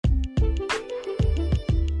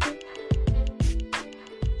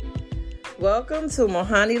Welcome to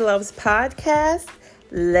Mohani Loves Podcast.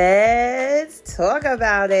 Let's talk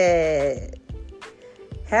about it.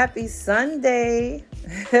 Happy Sunday.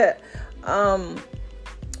 I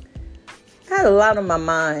had a lot on my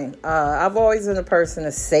mind. I've always been a person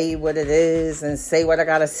to say what it is and say what I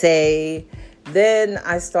gotta say. Then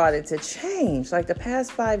I started to change. Like the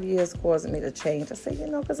past 5 years caused me to change. I say,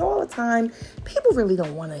 because all the time, people really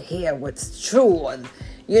don't want to hear what's true. And,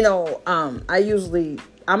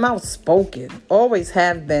 I'm outspoken, always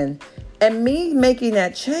have been. And me making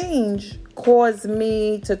that change caused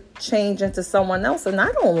me to change into someone else. And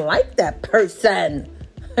I don't like that person.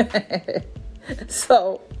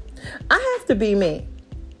 So I have to be me.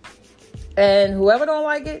 And whoever don't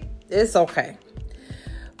like it, it's okay.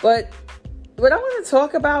 But what I want to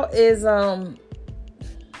talk about is, I'm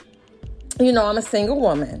a single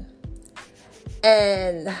woman.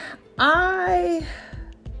 And I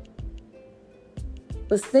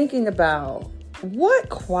was thinking about what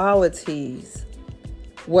qualities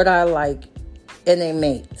would I like in a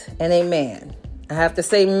mate, in a man. I have to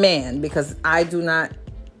say man because I do not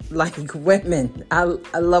like women. I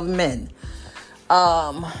love men.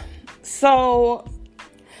 So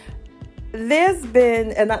there's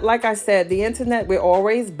been, and like I said, the internet, we're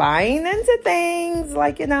always buying into things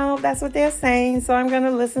like, that's what they're saying. So I'm going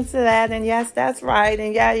to listen to that. And yes, that's right.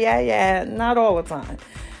 And yeah. Not all the time.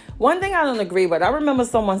 One thing I don't agree with, I remember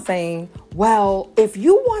someone saying, well, if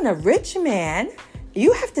you want a rich man,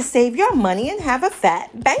 you have to save your money and have a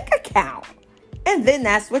fat bank account. And then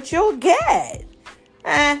that's what you'll get.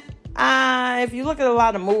 If you look at a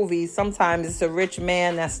lot of movies, sometimes it's a rich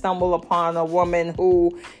man that stumble upon a woman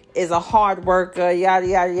who is a hard worker, yada,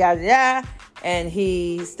 yada, yada, yada, and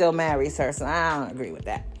he still marries her. So I don't agree with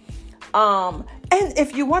that. And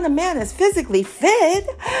if you want a man that's physically fit,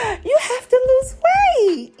 you have to lose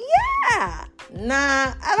weight. Yeah.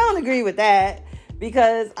 Nah, I don't agree with that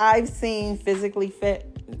because I've seen physically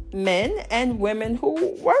fit men and women who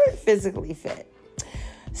weren't physically fit.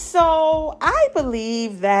 So I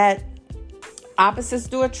believe that opposites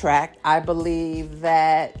do attract. I believe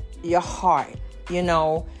that your heart,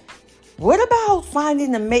 what about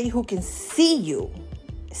finding a mate who can see you,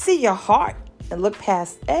 see your heart, and look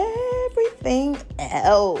past everything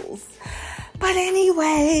else? But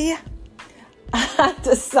anyway, I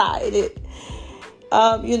decided,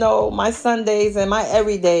 my Sundays and my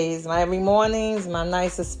everydays, my every mornings, my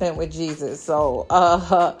nights are spent with Jesus. So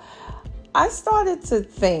I started to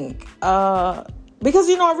think, because,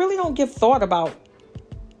 I really don't give thought about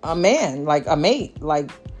a man, like a mate. Like,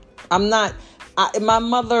 my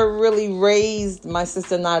mother really raised my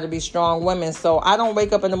sister and I to be strong women. So I don't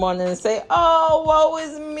wake up in the morning and say, oh, woe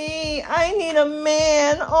is me. I need a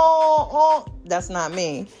man. Oh. That's not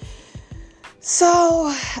me.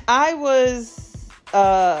 So I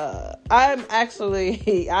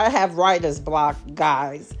have writer's block,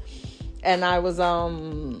 guys. And I was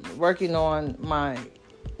working on my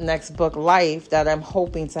next book, Life, that I'm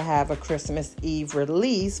hoping to have a Christmas Eve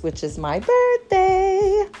release, which is my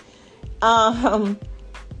birthday. And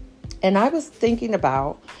I was thinking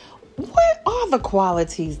about what are the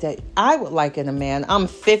qualities that I would like in a man. I'm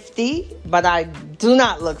 50, but I do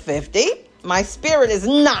not look 50. My spirit is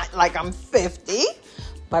not like I'm 50,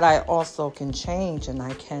 but I also can change and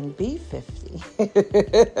I can be 50.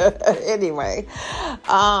 Anyway,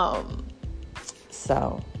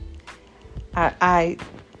 so I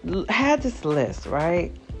had this list,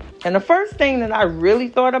 right? And the first thing that I really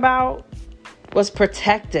thought about was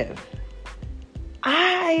protective.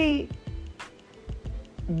 I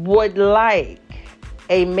would like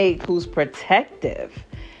a mate who's protective.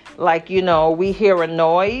 Like, we hear a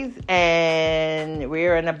noise and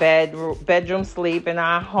we're in a bedroom sleep in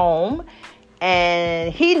our home.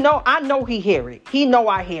 And I know he hear it. He know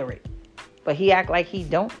I hear it. But he act like he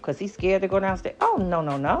don't because he's scared to go downstairs. Oh,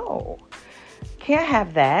 no. Can't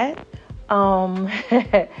have that.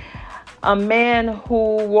 A man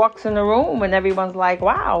who walks in the room and everyone's like,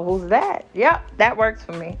 wow, who's that? Yep, that works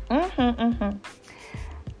for me.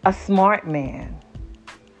 A smart man.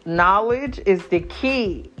 Knowledge is the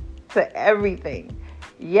key to everything.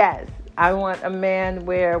 Yes, I want a man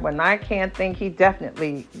where when I can't think, he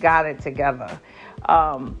definitely got it together.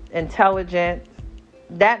 Intelligent,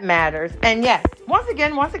 that matters. And yes, once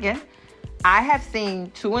again, I have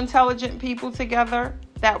seen two intelligent people together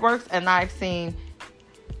that works, and I've seen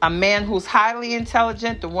a man who's highly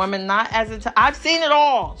intelligent, the woman not as intelligent. I've seen it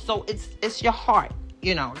all. So it's your heart.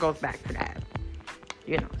 It goes back to that.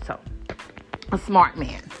 So a smart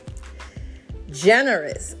man.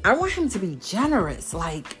 Generous. I want him to be generous.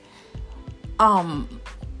 Like, not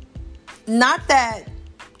that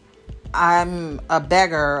I'm a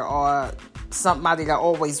beggar or somebody that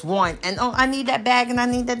always want, and I need that bag and I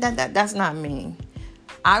need that. That's not me.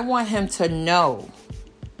 I want him to know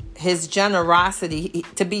his generosity,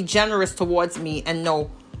 to be generous towards me and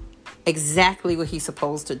know exactly what he's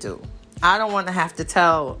supposed to do. I don't want to have to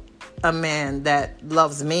tell a man that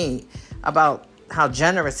loves me about how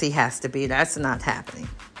generous he has to be. That's not happening.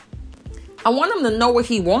 I want him to know what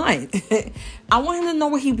he wants. I want him to know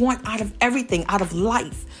what he wants out of everything, out of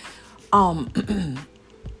life.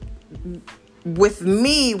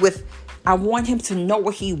 I want him to know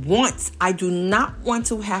what he wants. I do not want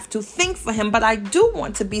to have to think for him, but I do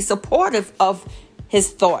want to be supportive of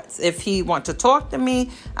his thoughts. If he wants to talk to me,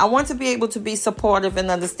 I want to be able to be supportive and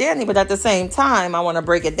understanding, but at the same time, I want to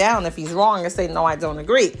break it down if he's wrong and say, no, I don't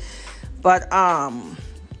agree. But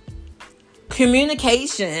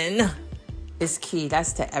communication is key.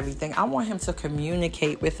 That's to everything. I want him to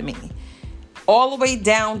communicate with me all the way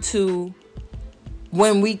down to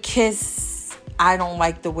when we kiss. I don't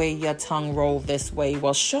like the way your tongue roll this way.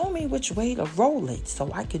 Well, show me which way to roll it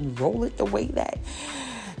so I can roll it the way that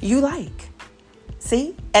you like.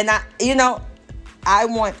 See? And I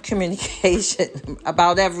want communication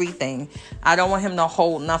about everything. I don't want him to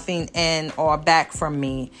hold nothing in or back from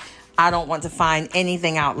me. I don't want to find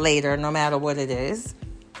anything out later, no matter what it is.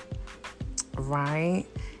 Right?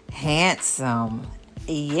 Handsome.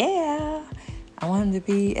 Yeah. I want him to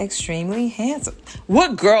be extremely handsome.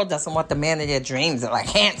 What girl doesn't want the man of their dreams? They're like,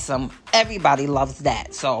 handsome. Everybody loves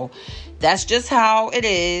that. So that's just how it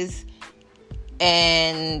is.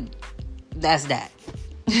 And that's that.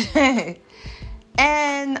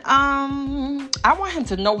 And I want him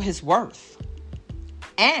to know his worth.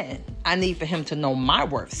 And I need for him to know my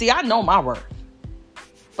worth. See, I know my worth.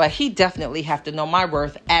 But he definitely have to know my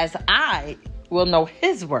worth as I will know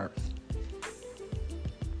his worth.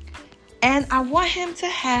 And I want him to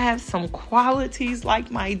have some qualities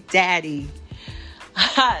like my daddy.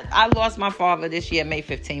 I lost my father this year, May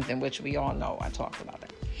 15th, in which we all know I talked about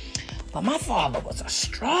it. But my father was a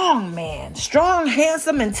strong man. Strong,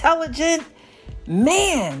 handsome, intelligent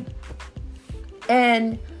man.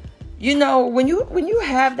 And, when you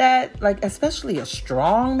have that, like, especially a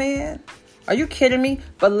strong man, are you kidding me?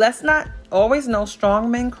 But let's not always know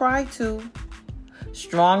strong men cry too.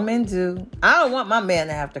 Strong men do. I don't want my man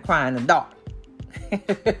to have to cry in the dark.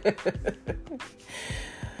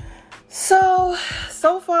 So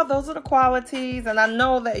far, those are the qualities. And I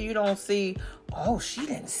know that you don't see, oh, she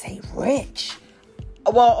didn't say rich.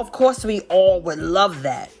 Well, of course, we all would love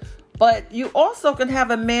that. But you also can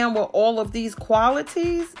have a man with all of these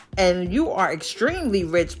qualities and you are extremely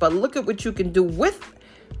rich. But look at what you can do with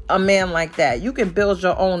a man like that. You can build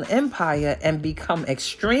your own empire and become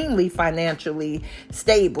extremely financially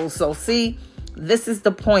stable. So see, this is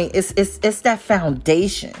the point. It's that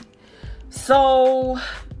foundation. So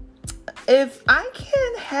if I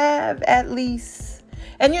can have at least,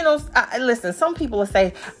 and listen, some people will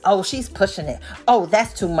say, oh, she's pushing it. Oh,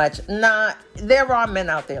 that's too much. Nah, there are men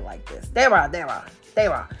out there like this. There are.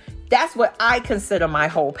 That's what I consider my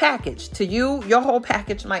whole package. To you, your whole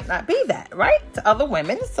package might not be that, right? To other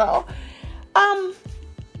women. So,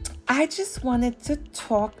 I just wanted to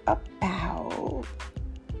talk about,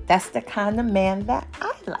 that's the kind of man that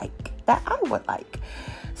I like, that I would like.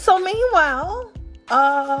 So meanwhile,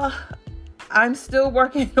 I'm still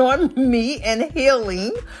working on me and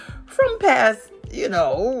healing from past,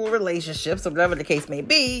 relationships or whatever the case may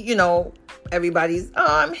be. Everybody's,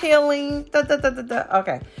 I'm healing.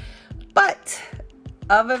 Okay. But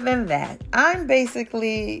other than that, I'm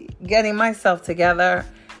basically getting myself together.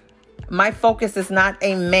 My focus is not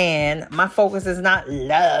a man. My focus is not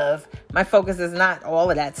love. My focus is not all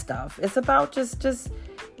of that stuff. It's about just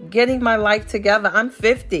getting my life together. I'm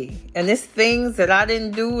 50 and there's things that I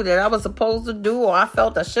didn't do that I was supposed to do, or I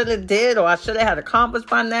felt I should have did, or I should have had accomplished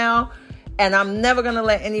by now. And I'm never going to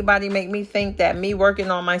let anybody make me think that me working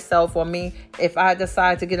on myself, or me, if I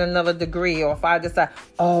decide to get another degree, or if I decide,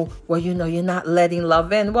 oh, well, you're not letting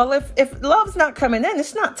love in. Well, if love's not coming in,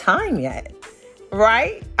 it's not time yet.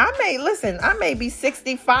 Right? I may be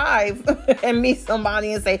 65 and meet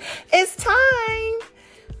somebody and say, it's time.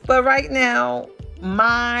 But right now,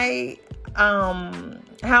 my,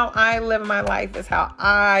 how I live my life is how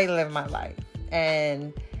I live my life.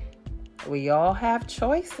 And we all have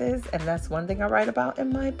choices. And that's one thing I write about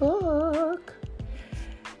in my book.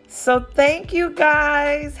 So thank you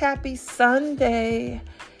guys. Happy Sunday.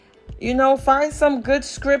 Find some good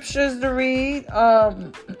scriptures to read.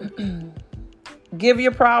 Give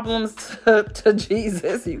your problems to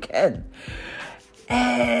Jesus. You can.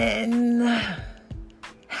 And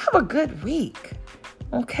have a good week.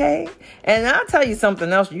 Okay? And I'll tell you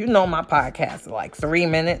something else. My podcast is like 3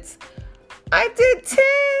 minutes. I did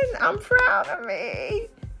 10. I'm proud of me.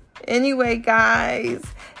 Anyway, guys,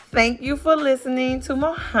 thank you for listening to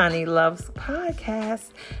Mohani Loves podcast.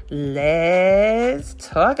 Let's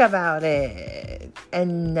talk about it.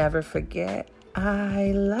 And never forget,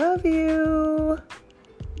 I love you.